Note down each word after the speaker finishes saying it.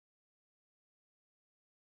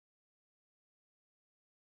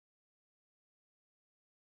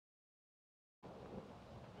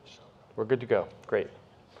We're good to go. Great.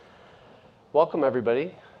 Welcome,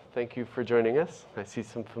 everybody. Thank you for joining us. I see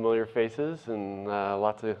some familiar faces and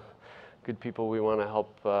lots of good people we want to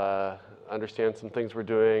help understand some things we're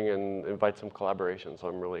doing and invite some collaboration. So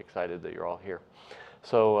I'm really excited that you're all here.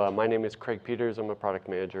 So my name is Craig Peters. I'm a product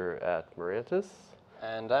manager at Murano.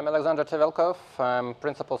 And I'm Alexander Tevelkov. I'm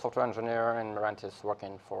principal software engineer in Mirantis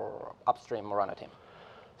working for upstream Murano team.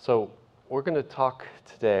 So we're going to talk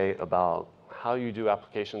today about how you do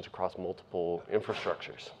applications across multiple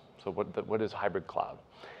infrastructures. So what is hybrid cloud?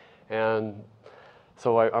 And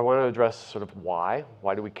so I want to address sort of why.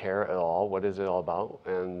 Why do we care at all? What is it all about?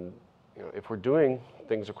 And if we're doing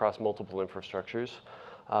things across multiple infrastructures,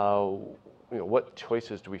 what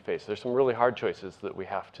choices do we face? There's some really hard choices that we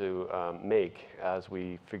have to make as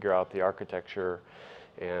we figure out the architecture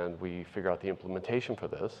and we figure out the implementation for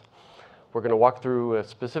this. We're going to walk through a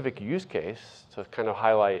specific use case to kind of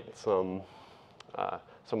highlight some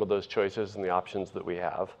of those choices and the options that we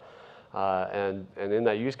have. And in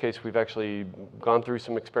that use case, we've actually gone through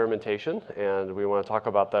some experimentation, and we want to talk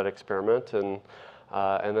about that experiment and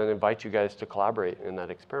then invite you guys to collaborate in that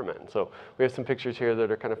experiment. So we have some pictures here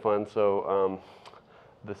that are kind of fun. So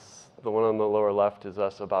the one on the lower left is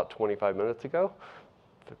us about 25 minutes ago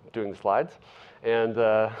doing the slides. And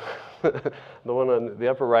the one on the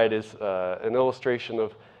upper right is an illustration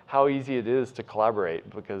of how easy it is to collaborate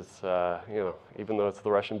because, even though it's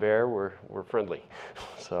the Russian bear, we're friendly.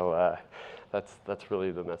 So that's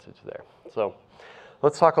really the message there. So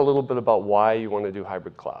let's talk a little bit about why you want to do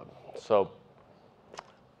hybrid cloud. So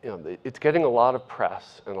it's getting a lot of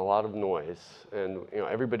press and a lot of noise, and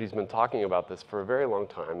everybody's been talking about this for a very long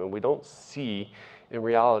time, and we don't see, in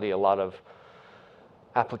reality, a lot of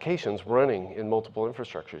applications running in multiple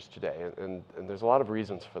infrastructures today, and there's a lot of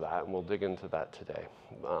reasons for that, and we'll dig into that today.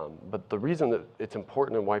 But the reason that it's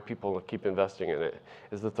important and why people keep investing in it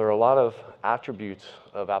is that there are a lot of attributes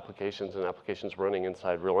of applications and applications running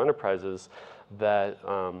inside real enterprises that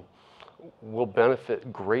will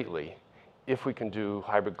benefit greatly if we can do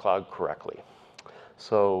hybrid cloud correctly.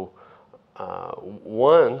 So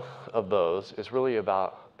one of those is really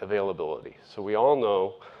about availability. So we all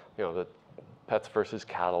know, that pets versus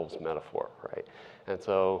cattle's metaphor, right? And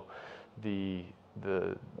so the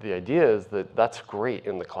idea is that that's great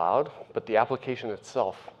in the cloud, but the application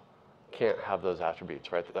itself can't have those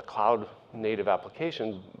attributes, right? The cloud native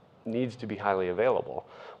application needs to be highly available.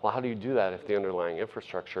 Well, how do you do that if the underlying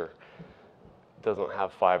infrastructure doesn't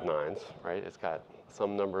have 5 nines, right? It's got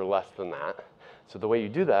some number less than that. So the way you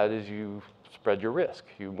do that is you spread your risk.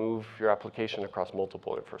 You move your application across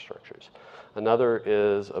multiple infrastructures. Another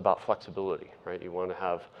is about flexibility, right? You want to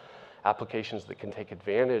have applications that can take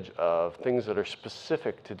advantage of things that are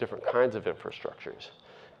specific to different kinds of infrastructures.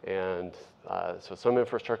 And so some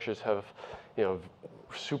infrastructures have,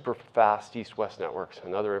 super fast east-west networks,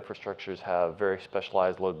 and other infrastructures have very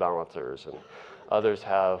specialized load balancers, and others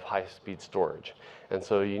have high-speed storage. And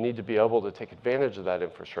so you need to be able to take advantage of that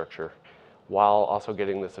infrastructure while also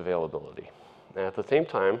getting this availability. And at the same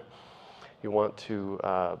time, you want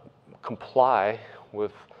to comply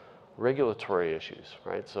with regulatory issues,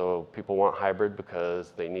 right? So people want hybrid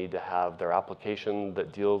because they need to have their application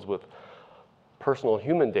that deals with personal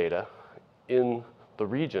human data in the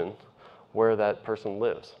region where that person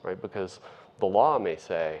lives, right? Because the law may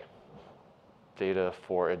say data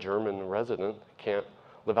for a German resident can't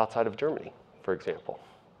live outside of Germany, for example,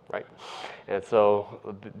 right? And so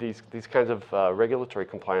these kinds of regulatory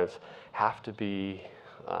compliance have to be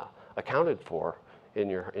accounted for in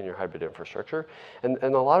your hybrid infrastructure. And a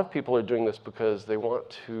lot of people are doing this because they want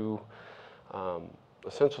to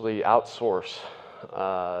essentially outsource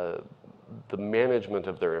the management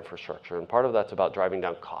of their infrastructure. And part of that's about driving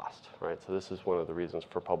down cost, right? So this is one of the reasons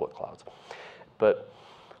for public clouds. But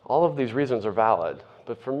all of these reasons are valid.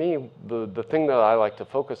 But for me, the thing that I like to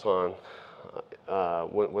focus on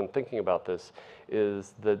when thinking about this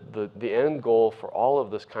is that the end goal for all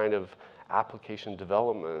of this kind of application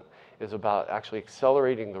development is about actually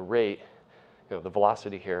accelerating the rate, the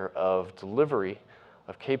velocity here, of delivery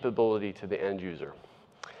of capability to the end user,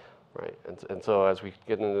 right? And so as we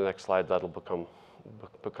get into the next slide, that'll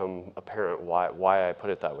become apparent why I put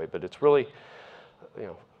it that way. But it's really,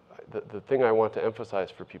 the thing I want to emphasize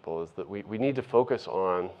for people is that we need to focus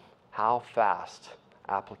on how fast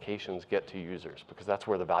applications get to users, because that's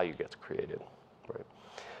where the value gets created, right?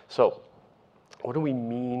 So what do we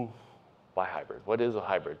mean by hybrid? What is a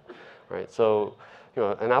hybrid, right? So,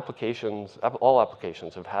 all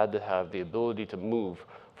applications have had to have the ability to move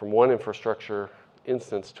from one infrastructure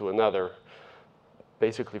instance to another,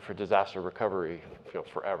 basically for disaster recovery,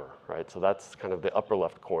 forever, right? So that's kind of the upper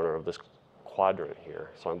left corner of this quadrant here.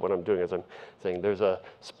 So what I'm doing is I'm saying there's a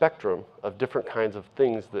spectrum of different kinds of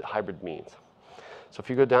things that hybrid means. So if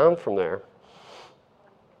you go down from there,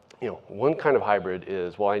 one kind of hybrid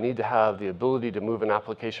is, well, I need to have the ability to move an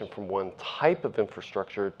application from one type of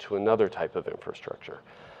infrastructure to another type of infrastructure.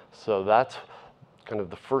 So that's kind of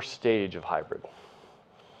the first stage of hybrid.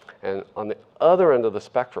 And on the other end of the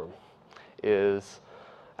spectrum is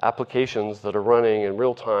applications that are running in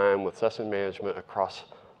real time with session management across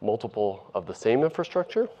multiple of the same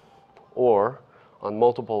infrastructure or on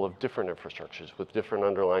multiple of different infrastructures with different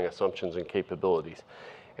underlying assumptions and capabilities.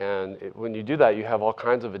 And when you do that, you have all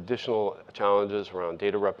kinds of additional challenges around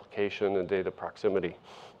data replication and data proximity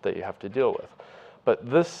that you have to deal with. But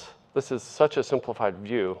this is such a simplified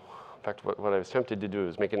view. In fact, what I was tempted to do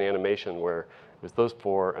is make an animation where it was those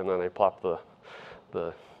four, and then I plop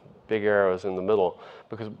the big arrows in the middle.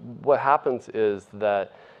 Because what happens is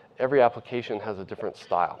that every application has a different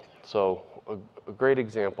style. So a great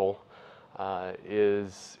example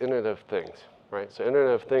is Internet of Things, right? So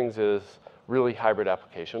Internet of Things is really hybrid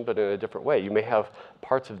application, but in a different way. You may have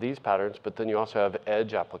parts of these patterns, but then you also have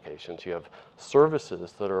edge applications. You have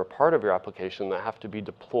services that are a part of your application that have to be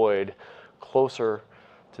deployed closer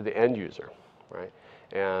to the end user, right?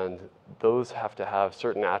 And those have to have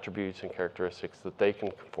certain attributes and characteristics that they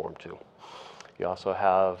can conform to. You also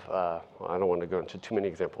have, well, I don't want to go into too many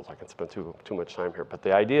examples. I can spend too much time here. But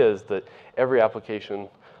the idea is that every application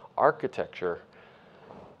architecture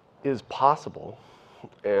is possible.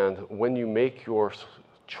 And when you make your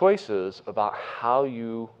choices about how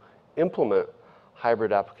you implement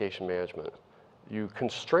hybrid application management, you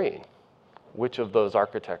constrain which of those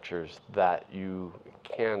architectures that you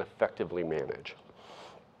can effectively manage.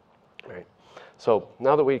 Right. So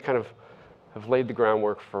now that we kind of have laid the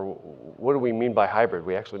groundwork for what do we mean by hybrid,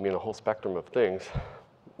 we actually mean a whole spectrum of things.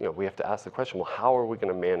 We have to ask the question, well, how are we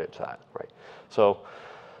going to manage that, right? So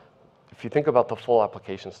if you think about the full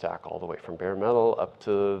application stack all the way from bare metal up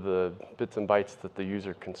to the bits and bytes that the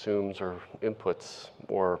user consumes or inputs,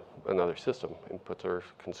 or another system inputs or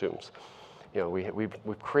consumes,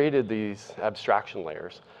 we've created these abstraction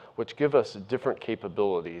layers which give us different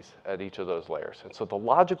capabilities at each of those layers. And so the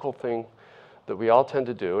logical thing that we all tend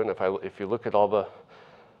to do, and if you look at all the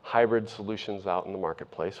hybrid solutions out in the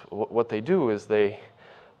marketplace, what they do is they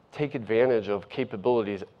take advantage of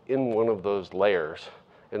capabilities in one of those layers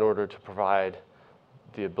in order to provide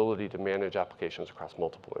the ability to manage applications across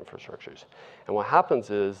multiple infrastructures. And what happens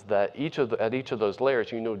is that at each of those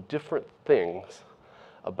layers, you know different things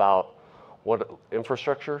about what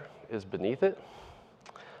infrastructure is beneath it,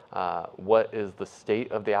 what is the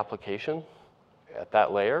state of the application at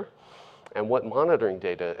that layer, and what monitoring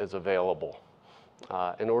data is available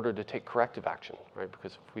in order to take corrective action, right?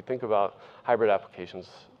 Because if we think about hybrid applications,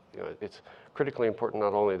 it's critically important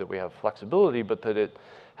not only that we have flexibility, but that it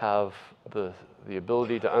have the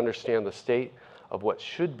ability to understand the state of what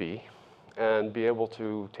should be and be able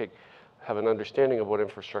to have an understanding of what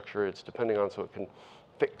infrastructure it's depending on so it can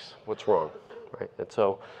fix what's wrong, right? And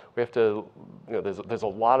so we have to, there's a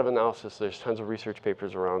lot of analysis, there's tons of research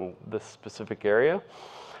papers around this specific area,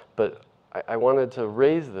 but I wanted to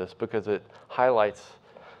raise this because it highlights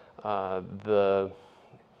the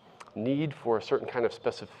need for a certain kind of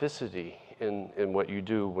specificity in what you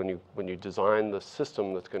do when you design the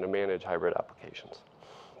system that's going to manage hybrid applications.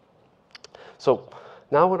 So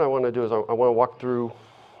now what I want to do is I want to walk through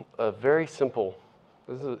a very simple,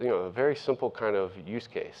 this is a very simple kind of use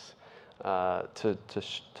case to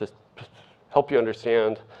help you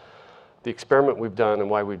understand the experiment we've done and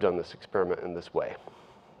why we've done this experiment in this way,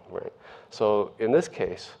 right? So in this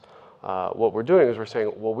case, what we're doing is we're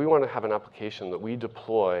saying, well, we want to have an application that we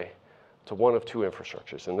deploy to one of two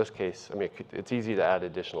infrastructures. In this case, I mean, it's easy to add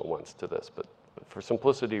additional ones to this, but for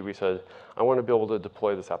simplicity, we said, I want to be able to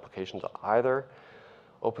deploy this application to either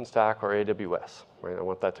OpenStack or AWS, right? I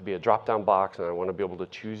want that to be a drop-down box, and I want to be able to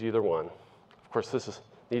choose either one. Of course,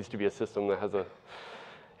 needs to be a system that has a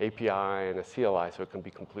API and a CLI, so it can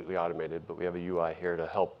be completely automated, but we have a UI here to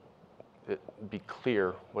help it be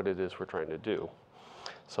clear what it is we're trying to do.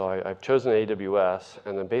 So I've chosen AWS,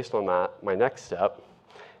 and then based on that, my next step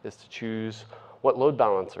is to choose what load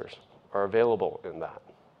balancers are available in that,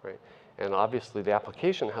 right? And obviously, the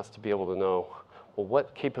application has to be able to know, well,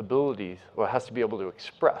 what capabilities, well, it has to be able to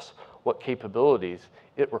express what capabilities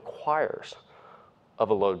it requires of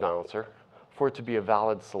a load balancer for it to be a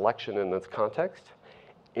valid selection in this context.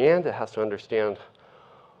 And it has to understand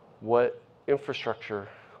what infrastructure,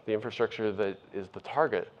 the infrastructure that is the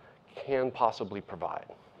target, can possibly provide,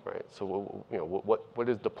 right? So what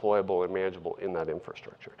is deployable and manageable in that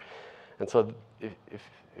infrastructure? And so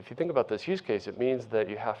if you think about this use case, it means that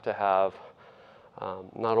you have to have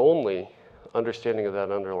not only understanding of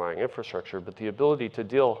that underlying infrastructure, but the ability to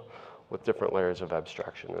deal with different layers of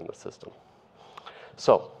abstraction in the system.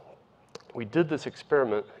 So we did this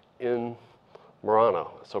experiment in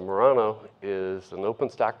Murano. So Murano is an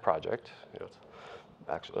OpenStack project. You know, it's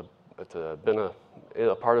actually been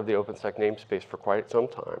a part of the OpenStack namespace for quite some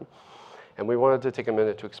time. And we wanted to take a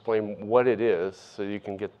minute to explain what it is so you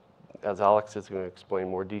can get, as Alex is going to explain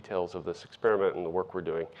more details of this experiment and the work we're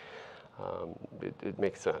doing, it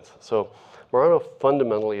makes sense. So Murano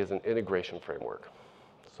fundamentally is an integration framework.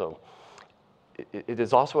 So it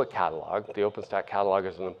is also a catalog. The OpenStack catalog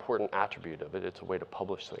is an important attribute of it. It's a way to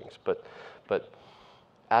publish things. But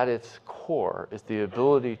at its core is the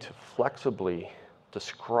ability to flexibly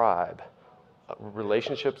describe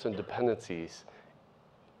relationships and dependencies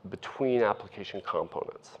between application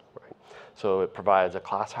components, right? So it provides a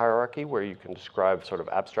class hierarchy where you can describe sort of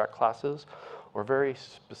abstract classes or very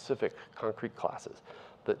specific concrete classes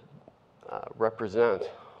that represent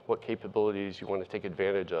what capabilities you want to take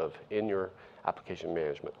advantage of in your application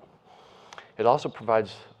management. It also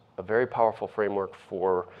provides a very powerful framework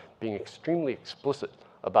for being extremely explicit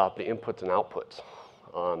about the inputs and outputs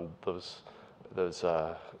on those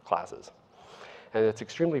classes. And it's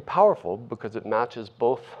extremely powerful because it matches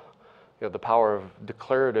both, you know, the power of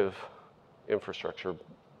declarative infrastructure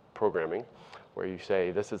programming, where you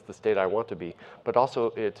say, this is the state I want to be, but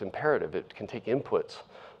also it's imperative. It can take inputs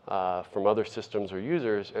from other systems or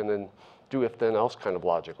users and then do if then else kind of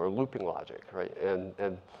logic or looping logic, right?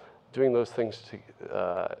 And doing those things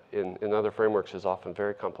in other frameworks is often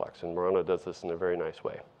very complex, and Murano does this in a very nice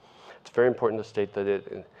way. It's very important to state that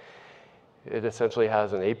it essentially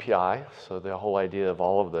has an API, so the whole idea of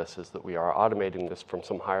all of this is that we are automating this from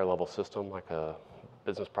some higher level system, like a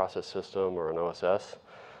business process system or an OSS.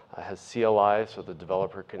 It has CLI, so the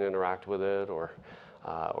developer can interact with it, or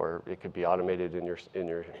it could be automated in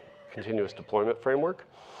your continuous deployment framework.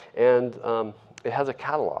 And it has a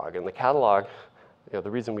catalog, and the catalog, you know,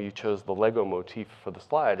 the reason we chose the Lego motif for the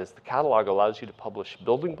slide is the catalog allows you to publish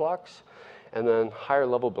building blocks and then higher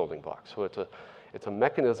level building blocks. So it's a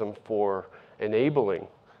mechanism for enabling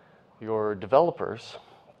your developers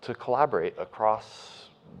to collaborate across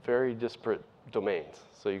very disparate domains.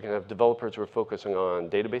 So you can have developers who are focusing on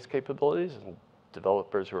database capabilities and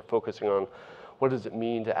developers who are focusing on what does it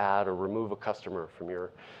mean to add or remove a customer from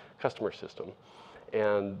your customer system.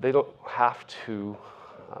 And they don't have to,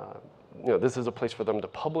 you know, this is a place for them to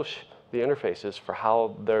publish the interfaces for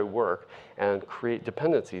how they work and create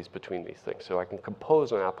dependencies between these things. So I can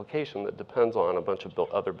compose an application that depends on a bunch of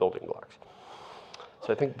other building blocks.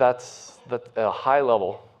 So I think that's at a high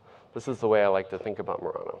level, this is the way I like to think about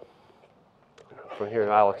Murano. From here,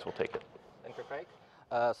 Alex will take it. Thank you, Craig.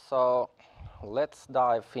 So let's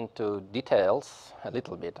dive into details a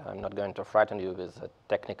little bit. I'm not going to frighten you with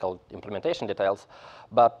technical implementation details,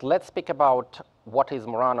 but let's speak about what is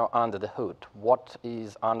Murano under the hood, what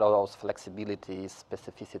is under those flexibility,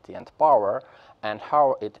 specificity, and power, and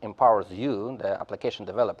how it empowers you, the application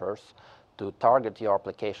developers, to target your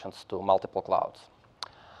applications to multiple clouds.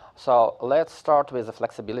 So let's start with the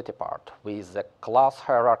flexibility part, with the class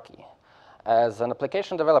hierarchy. As an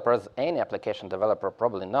application developer, as any application developer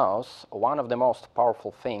probably knows, one of the most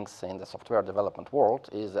powerful things in the software development world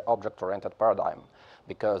is the object-oriented paradigm,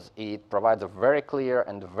 because it provides a very clear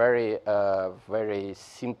and very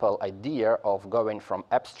simple idea of going from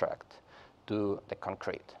abstract to the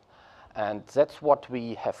concrete. And that's what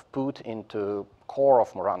we have put into core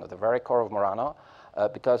of Murano, the very core of Murano,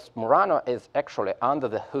 because Murano is actually under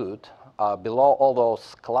the hood, below all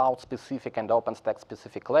those cloud-specific and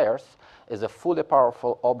OpenStack-specific layers, is a fully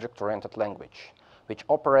powerful object-oriented language, which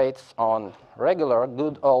operates on regular,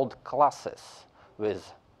 good old classes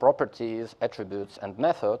with properties, attributes, and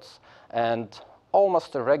methods, and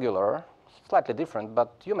almost a regular, slightly different,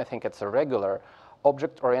 but you may think it's a regular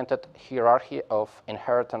object-oriented hierarchy of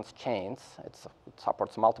inheritance chains. It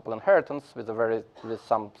supports multiple inheritance with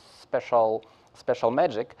some special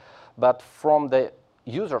magic, but from the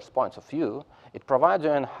user's point of view, it provides you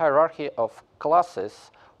a hierarchy of classes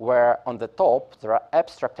where on the top there are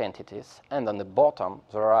abstract entities and on the bottom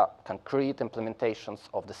there are concrete implementations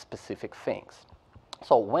of the specific things.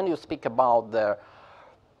 So when you speak about the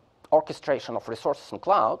orchestration of resources in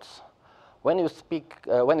clouds, when you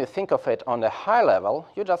think of it on a high level,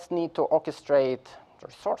 you just need to orchestrate the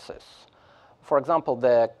resources. For example,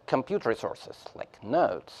 the compute resources like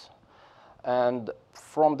nodes. And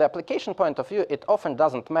from the application point of view, it often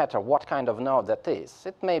doesn't matter what kind of node that is.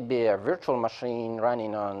 It may be a virtual machine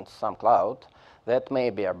running on some cloud. That may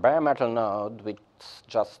be a bare metal node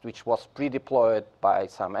which was pre-deployed by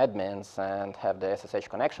some admins and have the SSH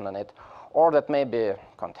connection on it. or that may be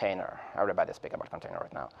container. Everybody speaks about container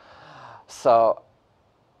right now. So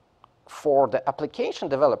for the application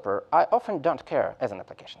developer, I often don't care as an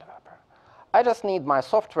application developer. I just need my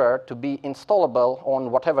software to be installable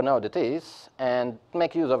on whatever node it is and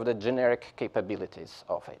make use of the generic capabilities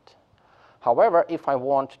of it. However, if I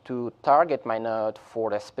want to target my node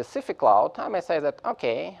for a specific cloud, I may say that,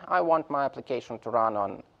 okay, I want my application to run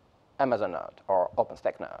on Amazon node or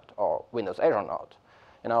OpenStack node or Windows Azure node.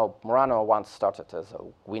 You know, Murano once started as a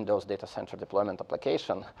Windows data center deployment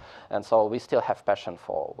application, and so we still have passion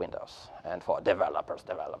for Windows and for developers,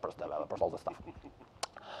 all this stuff.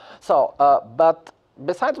 So, but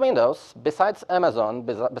besides Windows, besides Amazon,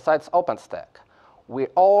 besides OpenStack, we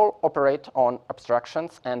all operate on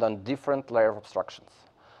abstractions and on different layers of abstractions.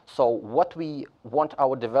 So what we want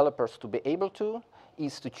our developers to be able to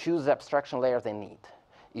is to choose the abstraction layer they need,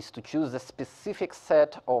 is to choose the specific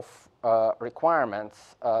set of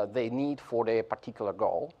requirements they need for their particular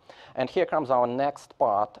goal. And here comes our next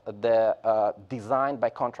part, the design by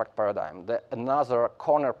contract paradigm, another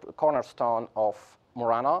cornerstone of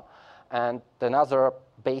Murano, and another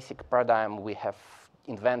basic paradigm we have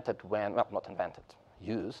invented when, well, not invented,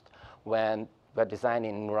 used when we're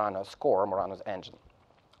designing Murano's core, Murano's engine.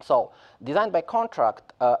 So design by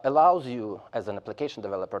contract allows you as an application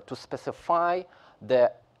developer to specify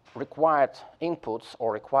the required inputs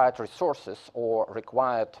or required resources or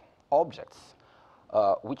required objects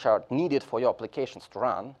which are needed for your applications to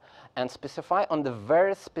run, and specify on the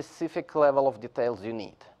very specific level of details you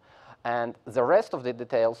need. And the rest of the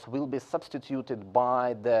details will be substituted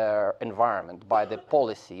by the environment, by the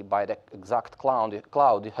policy, by the exact cloud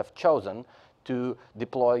you have chosen to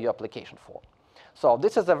deploy your application for. So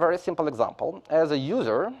this is a very simple example. As a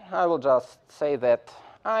user, I will just say that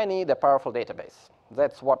I need a powerful database.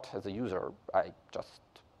 That's what, as a user, I just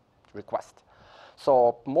request.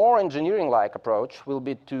 So more engineering-like approach will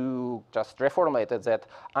be to just reformulate it that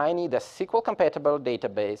I need a SQL-compatible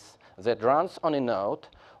database that runs on a node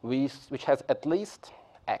which has at least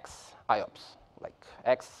X IOPS, like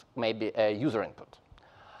X may be a user input.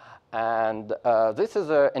 And this is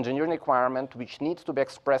an engineering requirement which needs to be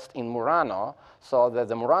expressed in Murano so that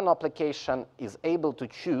the Murano application is able to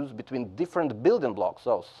choose between different building blocks,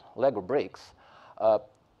 those Lego bricks,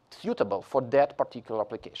 suitable for that particular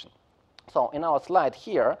application. So in our slide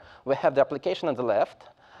here, we have the application on the left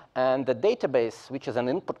and the database, which is an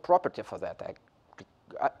input property for that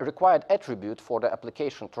required attribute for the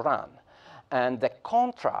application to run. And the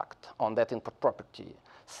contract on that input property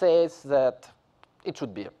says that it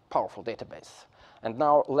should be a powerful database. And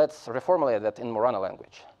now let's reformulate that in Murano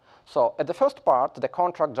language. So at the first part, the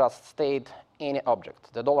contract just stayed any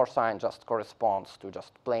object. The $sign just corresponds to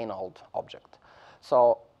just plain old object.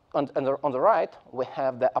 So on the right, we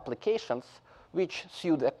have the applications which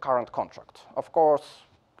suit the current contract. Of course,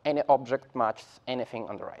 any object matches anything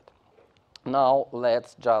on the right. Now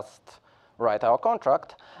let's just write our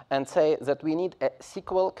contract and say that we need a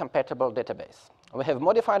SQL-compatible database. We have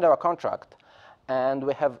modified our contract, and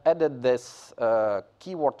we have added this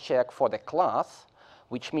keyword check for the class,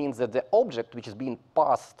 which means that the object which is being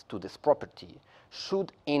passed to this property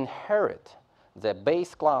should inherit the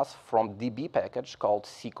base class from DB package called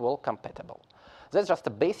SQL-compatible. That's just a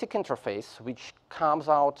basic interface which comes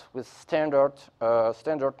out with standard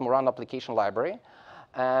Murano application library.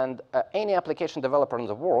 And any application developer in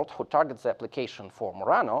the world who targets the application for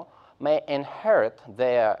Murano may inherit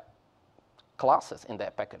their classes in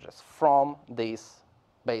their packages from this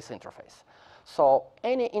base interface. So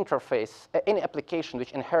any interface, any application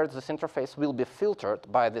which inherits this interface will be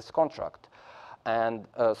filtered by this contract. And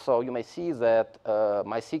so you may see that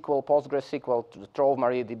MySQL, PostgreSQL, Trove,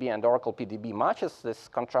 MariaDB, and Oracle PDB matches this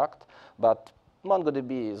contract, but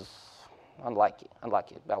MongoDB is unlucky.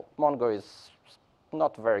 Well, Mongo is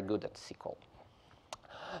not very good at SQL.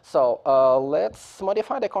 So let's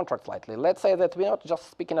modify the contract slightly. Let's say that we're not just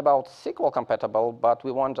speaking about SQL compatible, but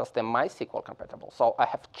we want just a MySQL compatible. So I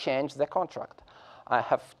have changed the contract. I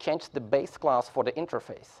have changed the base class for the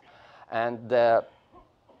interface. And the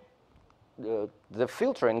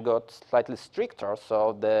filtering got slightly stricter,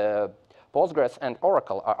 so the Postgres and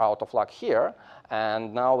Oracle are out of luck here.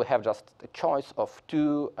 And now we have just a choice of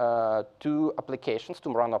two applications, two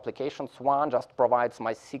Murano applications. One just provides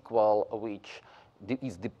MySQL, which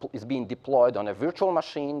is being deployed on a virtual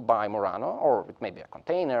machine by Murano, or it may be a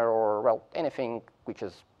container, or well, anything which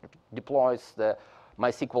deploys the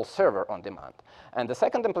MySQL server on demand. And the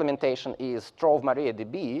second implementation is Trove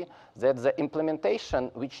MariaDB. That's the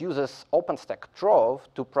implementation which uses OpenStack Trove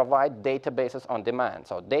to provide databases on demand.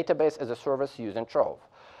 So database as a service using Trove.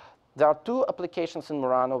 there are two applications in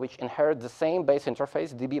Murano which inherit the same base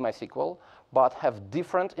interface, DB-MySQL, but have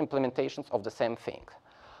different implementations of the same thing.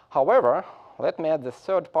 However, let me add the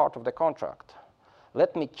third part of the contract.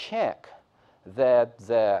 Let me check that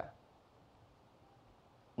the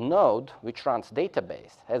node which runs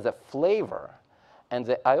database has a flavor, and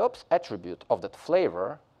the IOPS attribute of that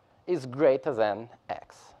flavor is greater than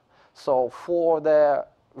X. So for the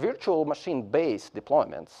virtual machine-based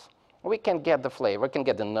deployments, we can get the flavor, we can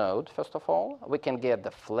get the node, first of all, we can get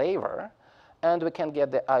the flavor, and we can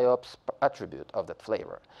get the IOPS attribute of that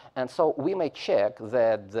flavor. And so we may check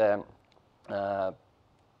that the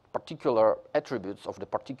particular attributes of the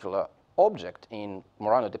particular object in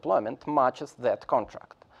Murano deployment matches that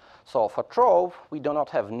contract. So for Trove, we do not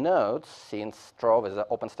have nodes, since Trove is an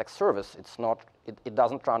OpenStack service. It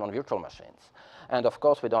doesn't run on virtual machines. And of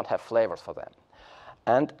course, we don't have flavors for them.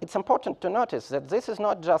 And it's important to notice that this is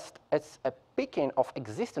not just a picking of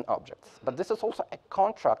existing objects, but this is also a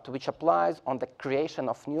contract which applies on the creation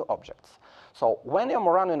of new objects. So when your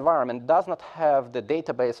Murano environment does not have the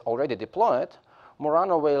database already deployed,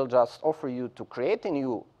 Murano will just offer you to create a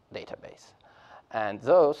new database. And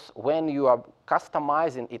thus, when you are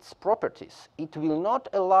customizing its properties, it will not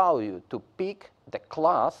allow you to pick the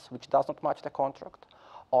class which does not match the contract,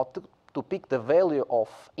 or to pick the value of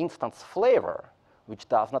instance flavor which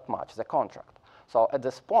does not match the contract. So at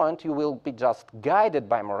this point, you will be just guided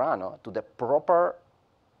by Murano to the proper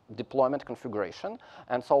deployment configuration.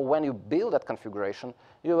 And so when you build that configuration,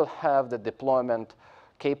 you will have the deployment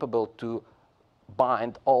capable to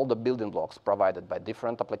bind all the building blocks provided by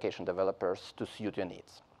different application developers to suit your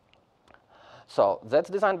needs. So that's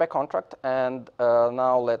designed by contract, and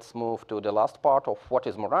now let's move to the last part of what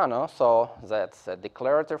is Murano. So that's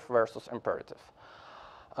declarative versus imperative.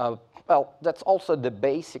 Well, that's also the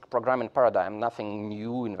basic programming paradigm, nothing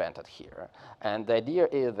new invented here. And the idea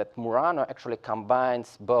is that Murano actually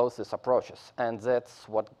combines both these approaches, and that's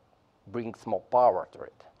what brings more power to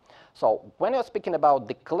it. So when you're speaking about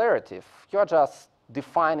declarative, you're just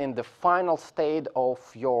defining the final state of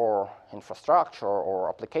your infrastructure or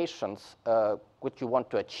applications which you want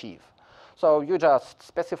to achieve. So you just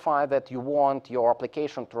specify that you want your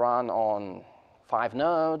application to run on 5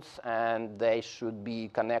 nodes, and they should be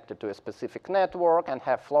connected to a specific network and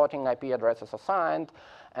have floating IP addresses assigned.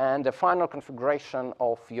 And the final configuration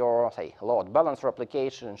of your, say, load balancer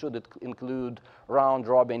application should include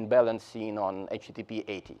round-robin balancing on HTTP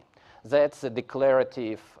 80. That's a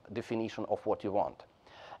declarative definition of what you want.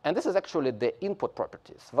 And this is actually the input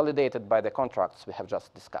properties validated by the contracts we have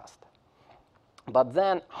just discussed. But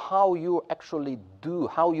then how you actually do,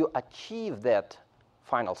 how you achieve that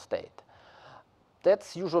final state,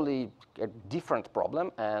 that's usually a different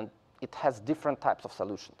problem, and it has different types of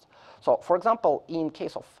solutions. So for example, in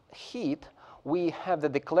case of heat, we have the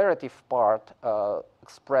declarative part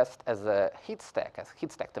expressed as a heat stack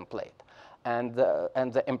template. And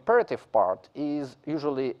the imperative part is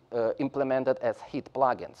usually implemented as heat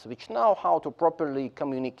plugins, which know how to properly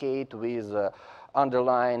communicate with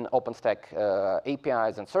underlying OpenStack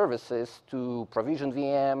APIs and services to provision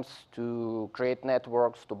VMs, to create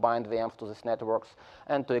networks, to bind VMs to these networks,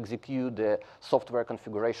 and to execute the software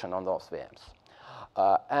configuration on those VMs.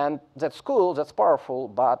 And that's cool, that's powerful,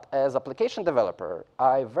 but as application developer,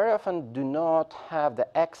 I very often do not have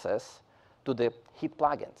the access to the heat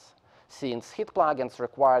plugins, since heat plugins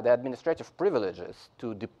require the administrative privileges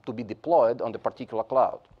to be deployed on the particular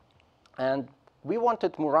cloud. And we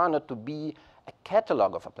wanted Murano to be a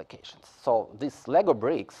catalog of applications. So these Lego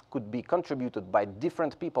bricks could be contributed by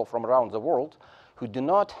different people from around the world who do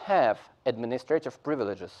not have administrative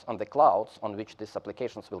privileges on the clouds on which these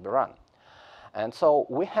applications will be run. And so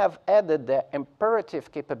we have added the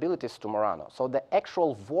imperative capabilities to Murano. So the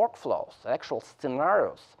actual workflows, the actual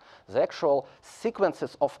scenarios, the actual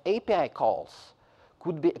sequences of API calls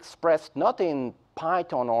could be expressed not in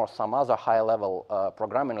Python or some other high-level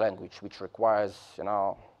programming language which requires,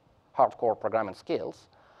 hardcore programming skills,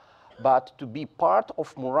 but to be part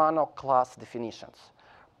of Murano class definitions.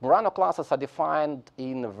 Murano classes are defined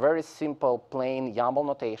in a very simple, plain YAML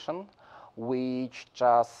notation, which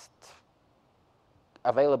just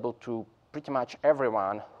available to pretty much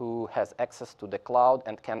everyone who has access to the cloud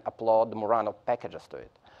and can upload the Murano packages to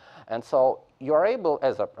it. And so you're able,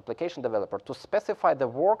 as an application developer, to specify the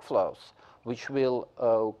workflows which will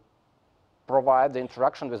provide the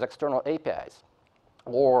interaction with external APIs,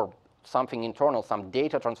 or something internal, some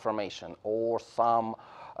data transformation, or some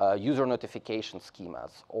user notification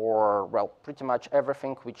schemas, or, well, pretty much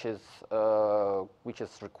everything which is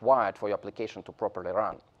required for your application to properly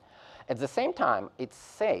run. At the same time, it's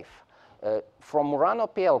safe. From Murano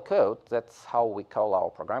PL code, that's how we call our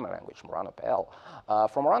programming language, Murano PL.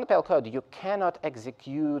 From Murano PL code, you cannot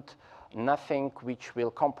execute nothing which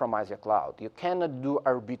will compromise your cloud. You cannot do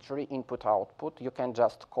arbitrary input-output. You can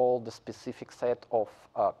just call the specific set of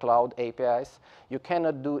cloud APIs. You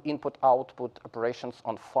cannot do input-output operations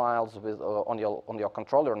on files with, on your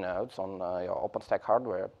controller nodes, on your OpenStack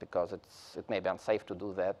hardware, because it may be unsafe to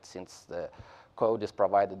do that since the code is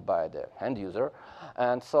provided by the end user.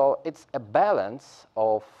 And so it's a balance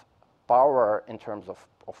of power in terms of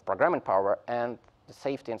programming power and the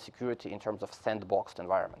safety and security in terms of sandboxed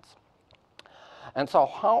environments. And so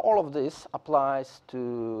how all of this applies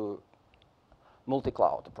to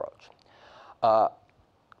multi-cloud approach.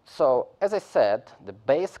 So as I said, the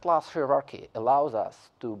base class hierarchy allows us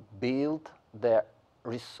to build the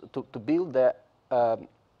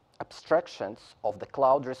abstractions of the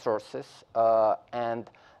cloud resources and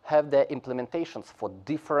have the implementations for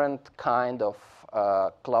different kind of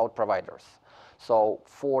cloud providers. So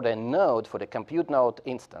for the node, for the compute node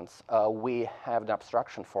instance, we have an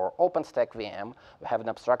abstraction for OpenStack VM, we have an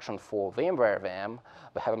abstraction for VMware VM,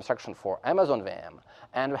 we have an abstraction for Amazon VM,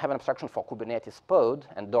 and we have an abstraction for Kubernetes pod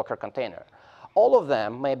and Docker container. All of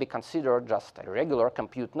them may be considered just a regular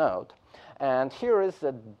compute node. And here is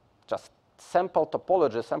a just sample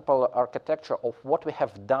topology, sample architecture of what we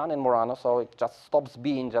have done in Murano, so it just stops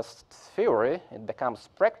being just theory, it becomes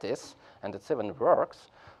practice, and it even works,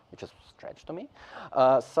 which is strange to me.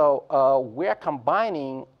 We're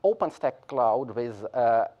combining OpenStack Cloud with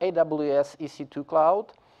AWS EC2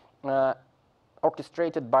 Cloud,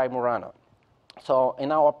 orchestrated by Murano. So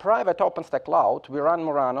in our private OpenStack Cloud, we run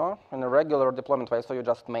Murano in a regular deployment way, so you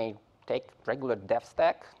just may take regular dev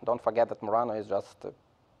stack. Don't forget that Murano is just a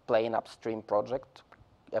plain upstream project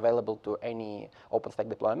available to any OpenStack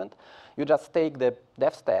deployment. You just take the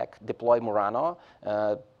dev stack, deploy Murano,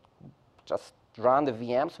 just run the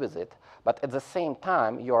VMs with it, but at the same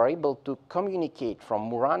time, you are able to communicate from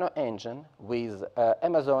Murano engine with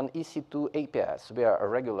Amazon EC2 APIs via a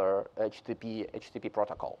regular HTTP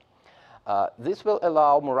protocol. This will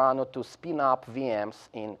allow Murano to spin up VMs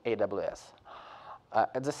in AWS.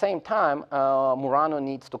 At the same time, Murano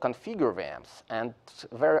needs to configure VMs, and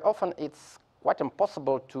very often it's quite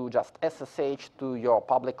impossible to just SSH to your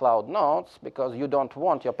public cloud nodes because you don't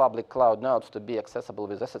want your public cloud nodes to be accessible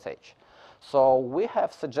with SSH. So we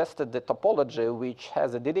have suggested the topology which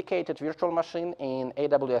has a dedicated virtual machine in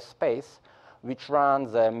AWS space which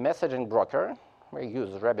runs a messaging broker. We use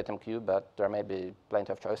RabbitMQ, but there may be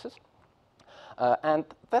plenty of choices. And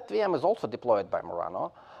that VM is also deployed by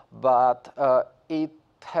Murano, but it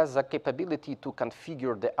has a capability to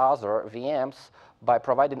configure the other VMs by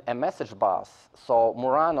providing a message bus. So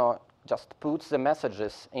Murano just puts the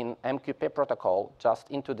messages in MQP protocol just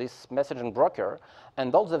into this messaging broker,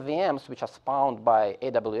 and all the VMs which are spawned by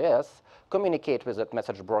AWS communicate with that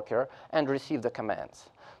message broker and receive the commands.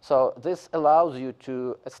 So this allows you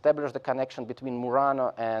to establish the connection between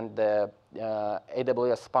Murano and the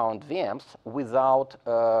AWS spawned VMs without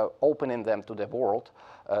opening them to the world.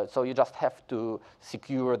 So you just have to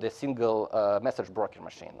secure the single message broker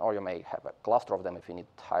machine, or you may have a cluster of them if you need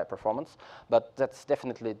higher performance, but that's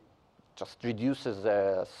definitely just reduces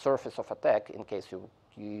the surface of attack in case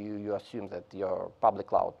you assume that your public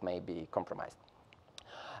cloud may be compromised.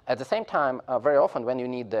 At the same time, very often when you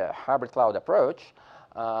need the hybrid cloud approach,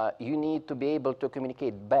 you need to be able to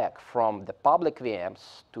communicate back from the public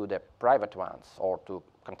VMs to the private ones or to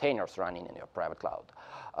containers running in your private cloud.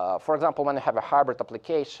 For example, when you have a hybrid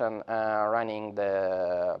application running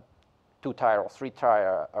the two-tier or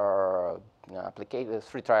three-tier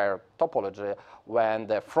three-tier topology, when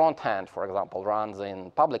the front end, for example, runs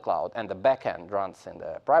in public cloud and the back end runs in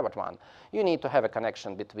the private one, you need to have a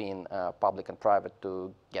connection between public and private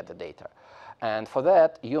to get the data. And for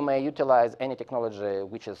that, you may utilize any technology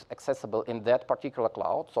which is accessible in that particular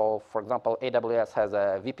cloud. So, for example, AWS has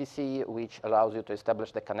a VPC which allows you to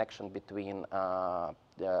establish the connection between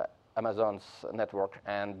Amazon's network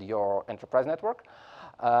and your enterprise network.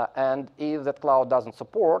 And if that cloud doesn't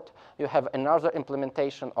support, you have another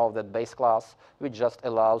implementation of that base class which just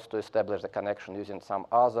allows to establish the connection using some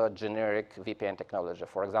other generic VPN technology.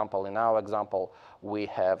 For example, in our example, we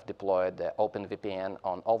have deployed the OpenVPN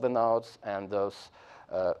on all the nodes, and those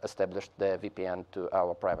established the VPN to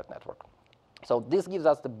our private network. So this gives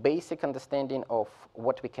us the basic understanding of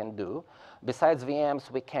what we can do. Besides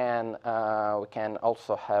VMs, we can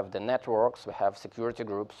also have the networks, we have security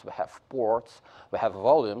groups, we have ports, we have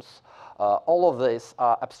volumes. All of these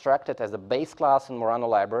are abstracted as a base class in Murano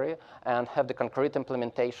library and have the concrete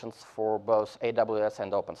implementations for both AWS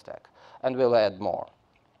and OpenStack. And we'll add more.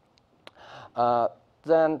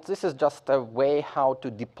 then this is just a way how to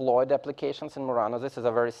deploy the applications in Murano. This is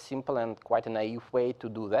a very simple and quite a naive way to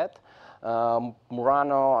do that.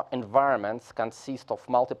 Murano environments consist of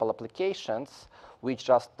multiple applications which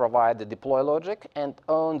just provide the deploy logic and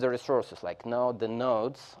own the resources, like own the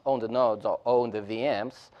nodes or own the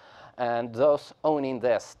VMs, and those owning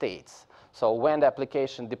their states. So when the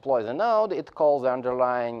application deploys a node, it calls the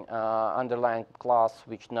underlying class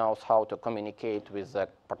which knows how to communicate with a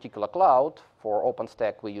particular cloud. For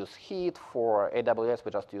OpenStack, we use Heat. For AWS,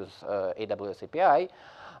 we just use AWS API.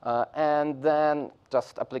 And then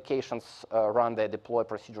just applications run their deploy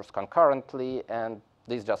procedures concurrently, and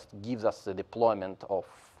this just gives us the deployment of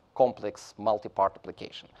complex multi-part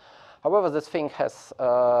application. However, this thing has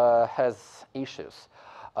issues.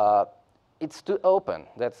 It's too open,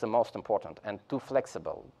 that's the most important, and too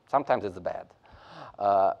flexible. Sometimes it's bad.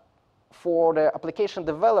 For the application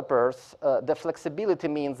developers, the flexibility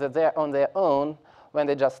means that they're on their own when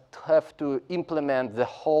they just have to implement the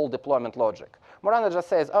whole deployment logic. Murano just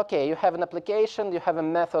says, okay, you have an application, you have a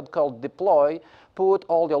method called deploy, put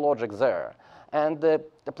all your logic there. And the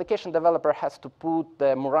application developer has to put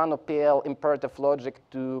the Murano PL imperative logic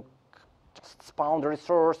to just spawn the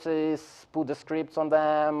resources, put the scripts on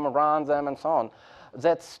them, run them, and so on.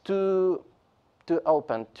 That's too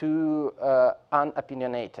open, too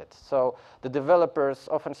unopinionated. So the developers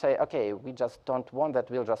often say, okay, we just don't want that,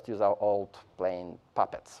 we'll just use our old plain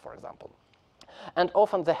puppets, for example. And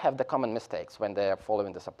often they have the common mistakes when they are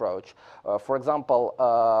following this approach. For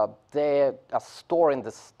example, they are storing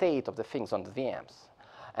the state of the things on the VMs.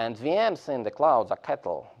 And VMs in the clouds are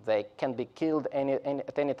cattle. They can be killed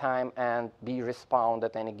at any time and be respawned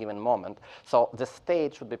at any given moment. So the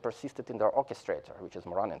state should be persisted in their orchestrator, which is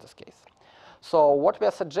Murano in this case. So what we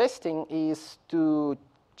are suggesting is to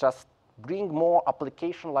just bring more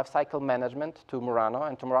application lifecycle management to Murano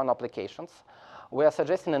and to Murano applications. We are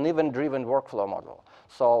suggesting an event-driven workflow model.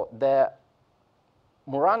 So the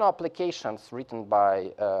Murano applications written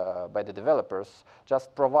by the developers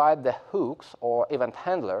just provide the hooks or event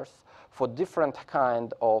handlers for different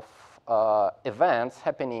kind of events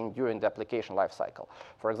happening during the application lifecycle.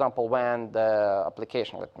 For example, when the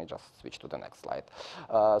application, let me just switch to the next slide.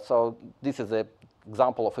 So this is an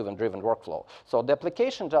example of event-driven workflow. So the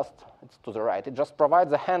application just, it's to the right, it just provides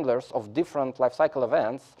the handlers of different lifecycle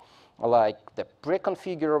events, like the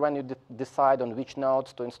pre-configure when you decide on which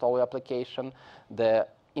nodes to install your application, the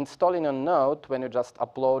installing a node when you just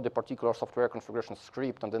upload the particular software configuration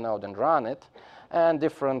script on the node and run it, and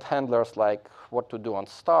different handlers like what to do on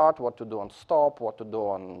start, what to do on stop, what to do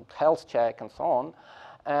on health check, and so on.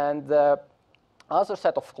 And the other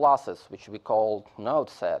set of classes, which we call node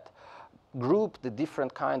set, group the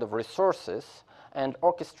different kind of resources and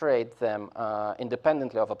orchestrate them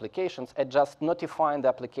independently of applications and just notifying the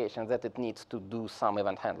application that it needs to do some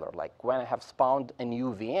event handler. Like when I have spawned a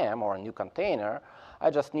new VM or a new container, I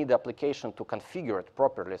just need the application to configure it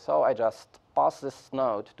properly. So I just pass this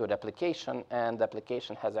node to the application, and the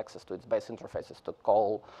application has access to its base interfaces to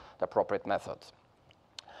call the appropriate methods.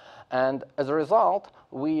 And as a result,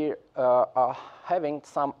 we are having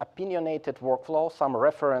some opinionated workflow, some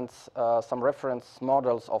reference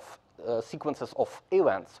models of sequences of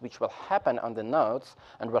events which will happen on the nodes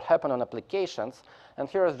and will happen on applications. And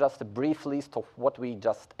here is just a brief list of what we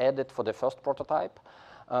just added for the first prototype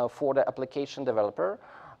for the application developer.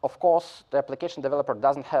 Of course, the application developer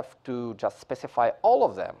doesn't have to just specify all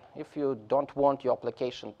of them. If you don't want your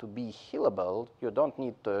application to be healable, you don't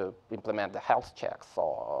need to implement the health checks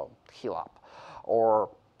or heal up. Or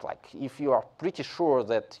like if you are pretty sure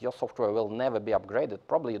that your software will never be upgraded,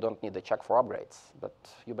 probably you don't need a check for upgrades, but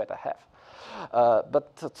you better have.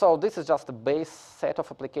 So this is just a base set of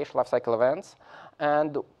application lifecycle events,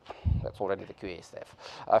 and that's already the QA stuff.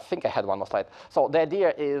 I think I had one more slide. So the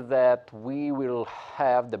idea is that we will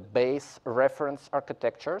have the base reference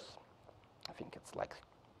architectures. I think it's like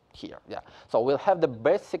here, yeah. So we'll have the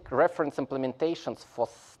basic reference implementations for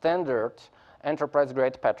standard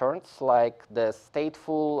enterprise-grade patterns, like the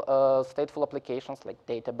stateful applications, like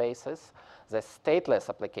databases, the stateless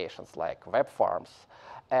applications, like web farms,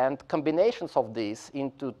 and combinations of these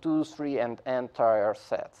into 2, 3, and entire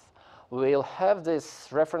sets. We'll have these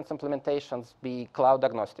reference implementations be cloud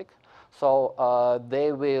agnostic. So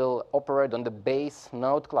they will operate on the base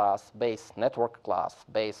node class, base network class,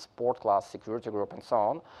 base port class, security group, and so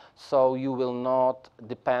on. So you will not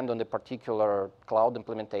depend on the particular cloud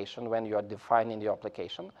implementation when you are defining your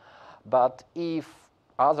application. But if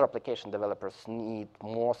other application developers need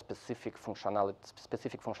more specific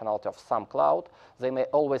functionality of some cloud, they may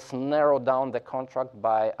always narrow down the contract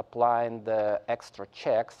by applying the extra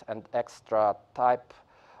checks and extra type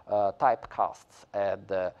typecasts at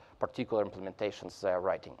the particular implementations they're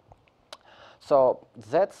writing. So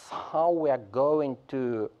that's how we are going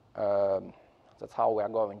to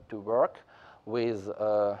work with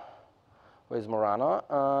Murano.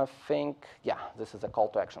 I think, yeah, this is a call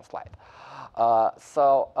to action slide.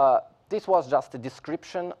 This was just a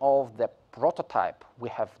description of the prototype we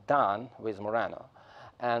have done with Murano.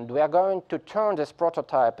 And we are going to turn this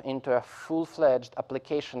prototype into a full-fledged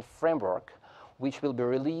application framework, which will be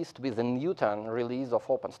released with the Newton release of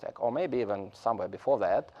OpenStack, or maybe even somewhere before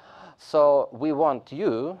that. So we want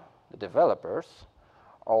you, the developers,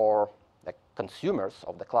 or the consumers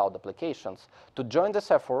of the cloud applications, to join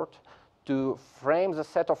this effort to frame the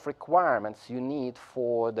set of requirements you need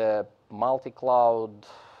for the multi-cloud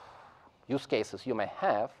use cases you may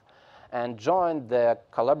have, and join the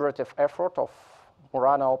collaborative effort of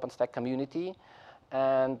Murano OpenStack community,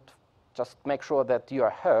 and just make sure that you are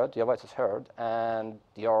heard, your voice is heard, and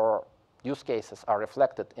your use cases are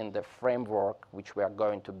reflected in the framework which we are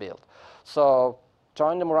going to build. So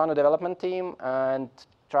join the Murano development team and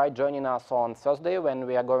try joining us on Thursday when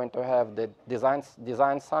we are going to have the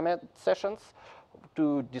design summit sessions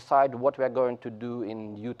to decide what we are going to do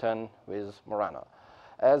in Newton with Murano.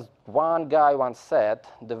 As one guy once said,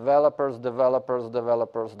 developers, developers,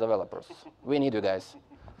 developers, developers. We need you guys.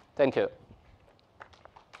 Thank you.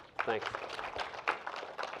 Thanks.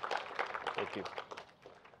 Thank you.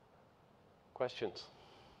 Questions?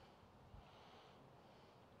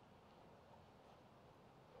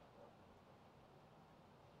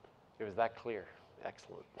 It was that clear.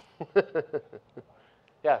 Excellent.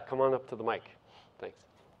 Yeah, come on up to the mic. Thanks.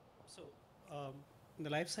 So, the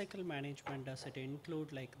lifecycle management, does it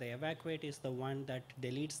include, like, the evacuate is the one that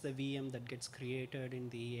deletes the VM that gets created in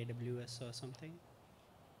the AWS or something?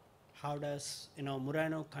 How does,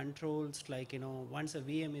 Murano controls, like, once a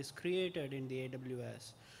VM is created in the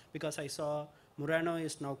AWS? Because I saw Murano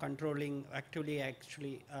is now controlling,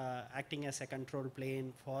 actually acting as a control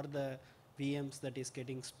plane for the VMs that is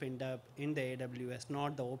getting spinned up in the AWS,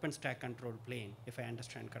 not the OpenStack control plane, if I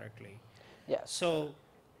understand correctly. Yes. So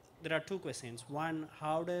there are two questions. One,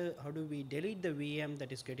 how do we delete the VM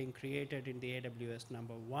that is getting created in the AWS,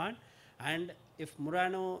 number one? And if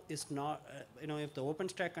Murano is not, if the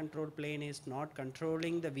OpenStack control plane is not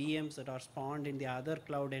controlling the VMs that are spawned in the other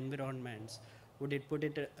cloud environments, would it put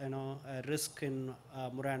it, a risk in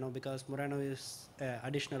Murano, because Murano is an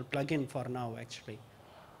additional plugin for now, actually?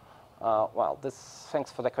 Well,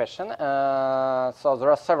 thanks for the question. So there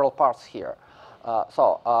are several parts here.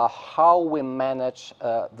 How we manage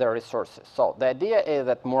the resources. So the idea is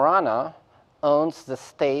that Murano owns the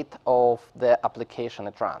state of the application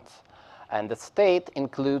it runs. And the state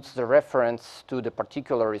includes the reference to the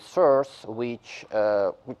particular resource which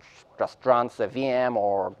just runs the VM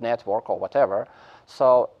or network or whatever.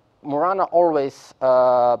 So Murano always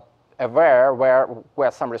aware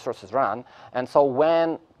where some resources run. And so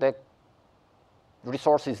when the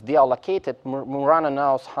resource is deallocated, Murano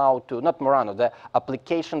knows how to, not Murano, the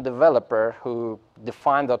application developer who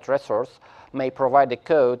defined that resource may provide the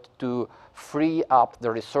code to free up the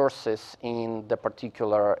resources in the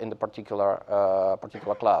particular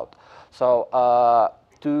cloud. So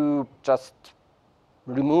to just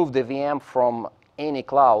remove the VM from any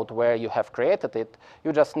cloud where you have created it,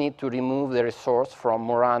 you just need to remove the resource from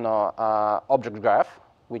Murano object graph,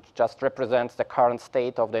 which just represents the current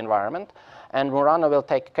state of the environment. And Murano will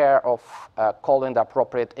take care of calling the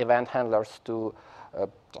appropriate event handlers to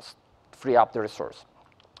just free up the resource.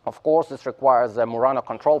 Of course, this requires the Murano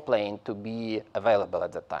control plane to be available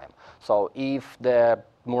at that time. So if the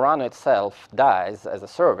Murano itself dies as a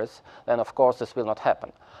service, then of course this will not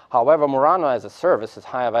happen. However, Murano as a service is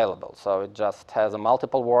high available, so it just has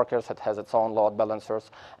multiple workers, it has its own load balancers,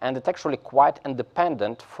 and it's actually quite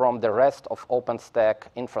independent from the rest of OpenStack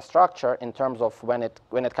infrastructure in terms of when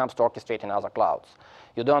it comes to orchestrating other clouds.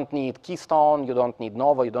 You don't need Keystone, you don't need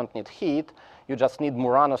Nova, you don't need Heat, you just need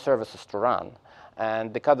Murano services to run.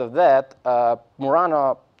 And because of that,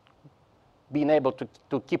 Murano, being able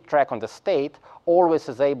to keep track on the state, always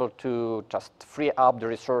is able to just free up the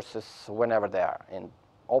resources whenever they are in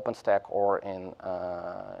OpenStack or in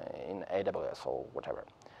AWS or whatever.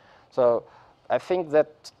 So I think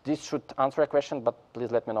that this should answer a question, but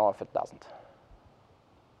please let me know if it doesn't.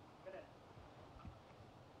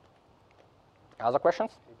 Other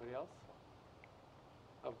questions? Anybody else?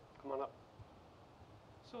 Oh, come on up.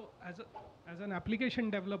 So as an application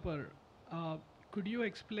developer, could you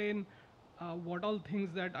explain what all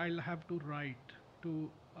things that I'll have to write to,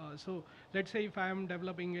 so let's say if I'm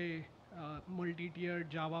developing a multi-tiered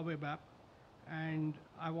Java web app and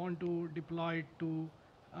I want to deploy it to,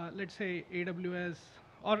 let's say AWS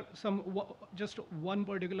or just one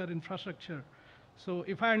particular infrastructure. So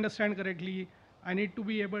if I understand correctly, I need to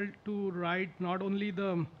be able to write not only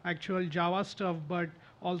the actual Java stuff, but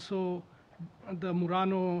also the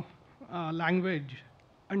Murano language,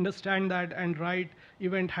 understand that and write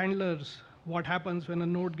event handlers, what happens when a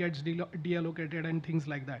node gets deallocated and things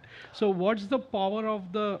like that. So what's the power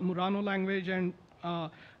of the Murano language, and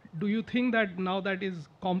do you think that now that is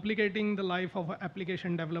complicating the life of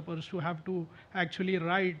application developers to have to actually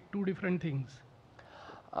write two different things?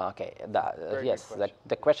 Okay, yes, question.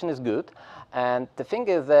 the question is good. And the thing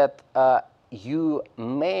is that you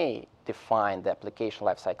may define the application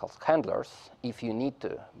lifecycle handlers if you need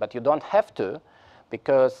to, but you don't have to,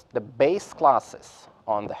 because the base classes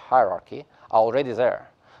on the hierarchy are already there.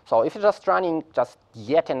 So if you're just running just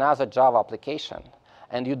yet another Java application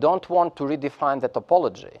and you don't want to redefine the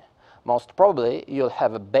topology, most probably you'll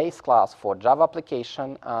have a base class for Java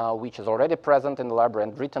application which is already present in the library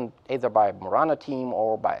and written either by Murano team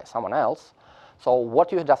or by someone else. So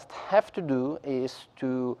what you just have to do is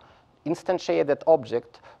to instantiate that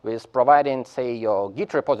object with providing, say, your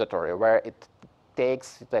Git repository, where it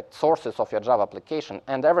takes the sources of your Java application,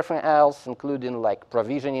 and everything else, including like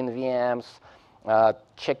provisioning VMs,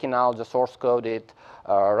 checking out the source code,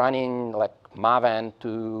 running like Maven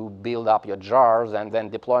to build up your jars, and then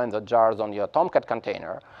deploying the jars on your Tomcat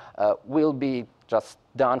container, will be just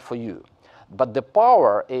done for you. But the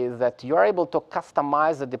power is that you're able to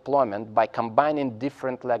customize the deployment by combining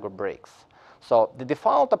different Lego bricks. So the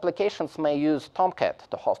default applications may use Tomcat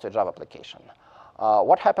to host your Java application.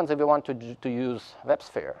 What happens if you want to use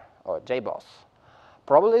WebSphere or JBoss?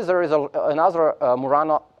 Probably there is another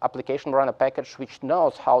Murano application, Murano package, which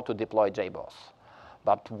knows how to deploy JBoss.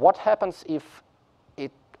 But what happens if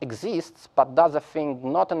it exists but does a thing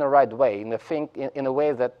not in the right way, in a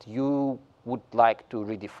way that you would like to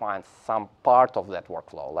redefine some part of that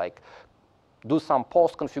workflow, like do some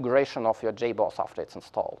post-configuration of your JBoss after it's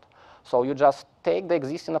installed? So you just take the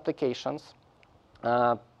existing applications,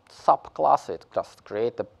 subclass it, just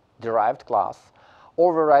create a derived class,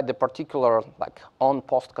 override the particular like on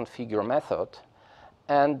post configure method,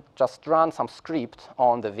 and just run some script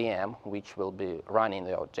on the VM which will be running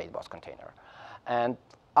your JBoss container. And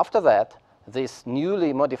after that, this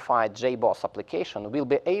newly modified JBoss application will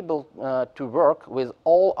be able to work with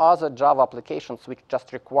all other Java applications which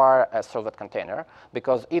just require a servlet container,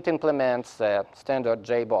 because it implements a standard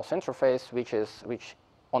JBoss interface, which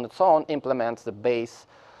on its own implements the base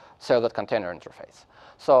servlet container interface.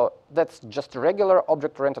 So that's just a regular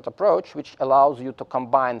object-oriented approach, which allows you to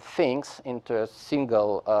combine things into a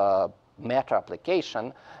single meta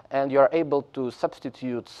application, and you're able to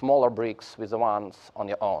substitute smaller bricks with the ones on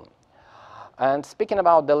your own. And speaking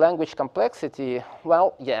about the language complexity,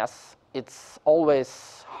 well, yes, it's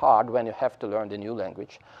always hard when you have to learn the new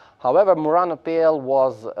language. However, Murano PL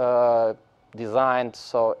was designed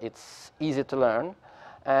so it's easy to learn,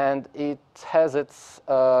 and it has its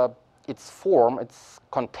form, its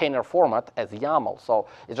container format as YAML. So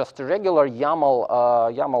it's just a regular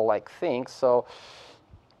YAML-like thing. So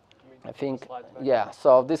I think, yeah,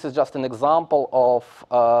 so this is just an example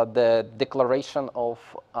of the declaration of,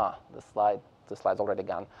 the slide's already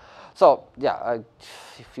gone. So yeah,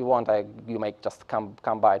 if you want, you may just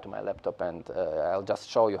come by to my laptop, and I'll just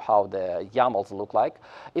show you how the YAMLs look like.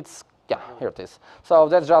 Yeah, here it is. So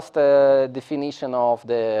that's just a definition of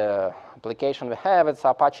the application we have. It's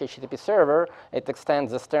Apache HTTP server. It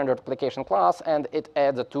extends the standard application class, and it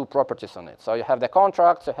adds the two properties on it. So you have the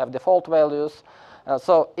contracts, you have default values.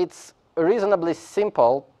 So it's reasonably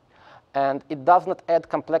simple, and it does not add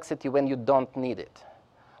complexity when you don't need it.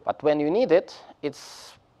 But when you need it,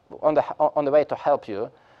 it's on the way to help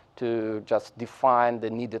you to just define the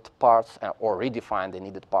needed parts or redefine the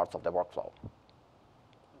needed parts of the workflow.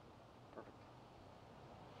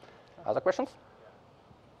 Other questions?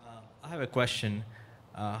 I have a question.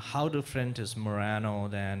 How different is Murano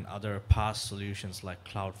than other past solutions like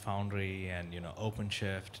Cloud Foundry and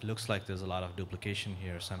OpenShift? Looks like there's a lot of duplication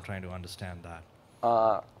here, so I'm trying to understand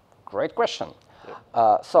that. Great question.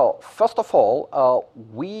 So first of all,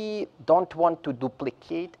 we don't want to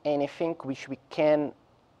duplicate anything which we can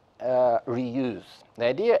reuse. The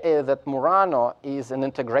idea is that Murano is an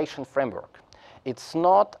integration framework. It's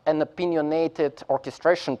not an opinionated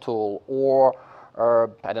orchestration tool or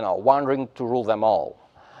I don't know, one ring to rule them all.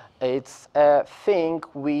 It's a thing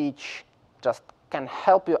which just can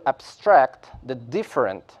help you abstract the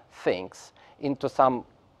different things into some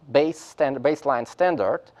baseline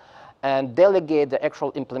standard and delegate the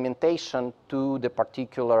actual implementation to the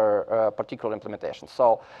particular implementation.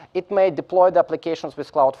 So it may deploy the applications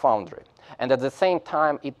with Cloud Foundry. And at the same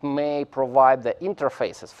time, it may provide the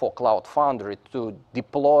interfaces for Cloud Foundry to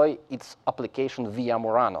deploy its application via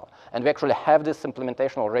Murano. And we actually have this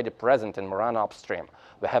implementation already present in Murano upstream.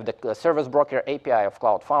 We have the Service Broker API of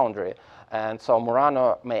Cloud Foundry, and so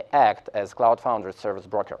Murano may act as Cloud Foundry service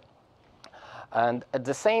broker. And at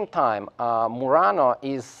the same time, Murano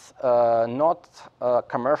is not a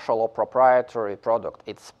commercial or proprietary product.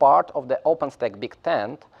 It's part of the OpenStack Big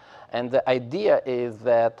Tent, and the idea is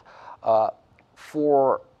that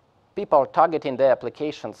for people targeting their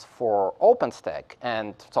applications for OpenStack,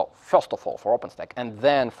 and so first of all for OpenStack, and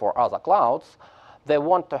then for other clouds, they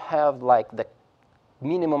want to have like the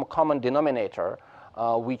minimum common denominator,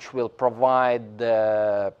 which will provide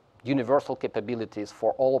the universal capabilities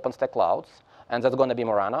for all OpenStack clouds, and that's going to be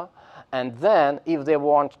Murano. And then if they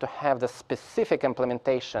want to have the specific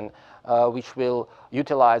implementation which will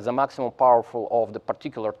utilize the maximum powerful of the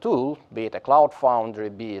particular tool, be it a Cloud Foundry,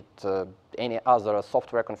 be it any other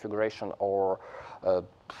software configuration or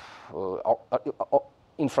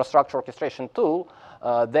infrastructure orchestration tool,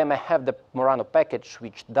 they may have the Murano package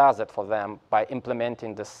which does it for them by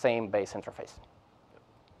implementing the same base interface.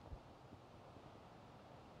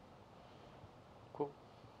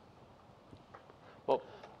 Well,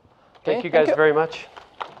 thank you guys very much.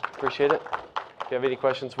 Appreciate it. If you have any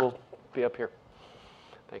questions, we'll be up here.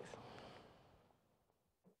 Thanks.